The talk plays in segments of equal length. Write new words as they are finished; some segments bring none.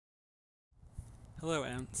Hello,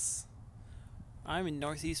 Ents. I'm in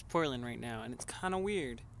northeast Portland right now, and it's kind of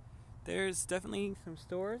weird. There's definitely some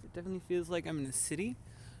stores. It definitely feels like I'm in a city.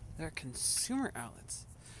 There are consumer outlets,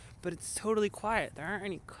 but it's totally quiet. There aren't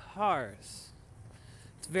any cars.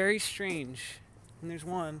 It's very strange. And there's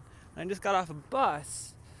one. I just got off a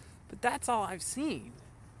bus, but that's all I've seen.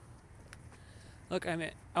 Look, I'm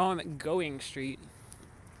at Going Street.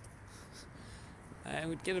 I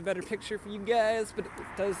would get a better picture for you guys, but it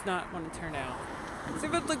does not want to turn out.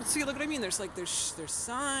 See, look what I mean. There's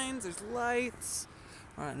signs, there's lights.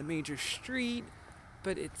 We're on a major street,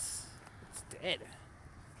 but it's dead.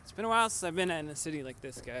 It's been a while since I've been in a city like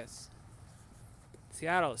this, guys.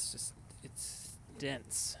 Seattle is it's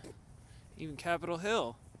dense. Even Capitol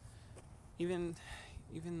Hill, even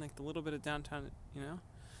like the little bit of downtown,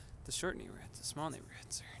 the short neighborhoods, the small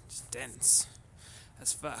neighborhoods are just dense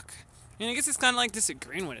as fuck. I mean, I guess it's kind of like this at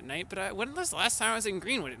Greenwood at night, but when was the last time I was in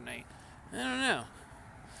Greenwood at night? I don't know.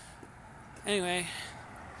 Anyway,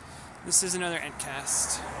 this is another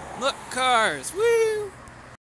Entcast. Look, cars! Woo!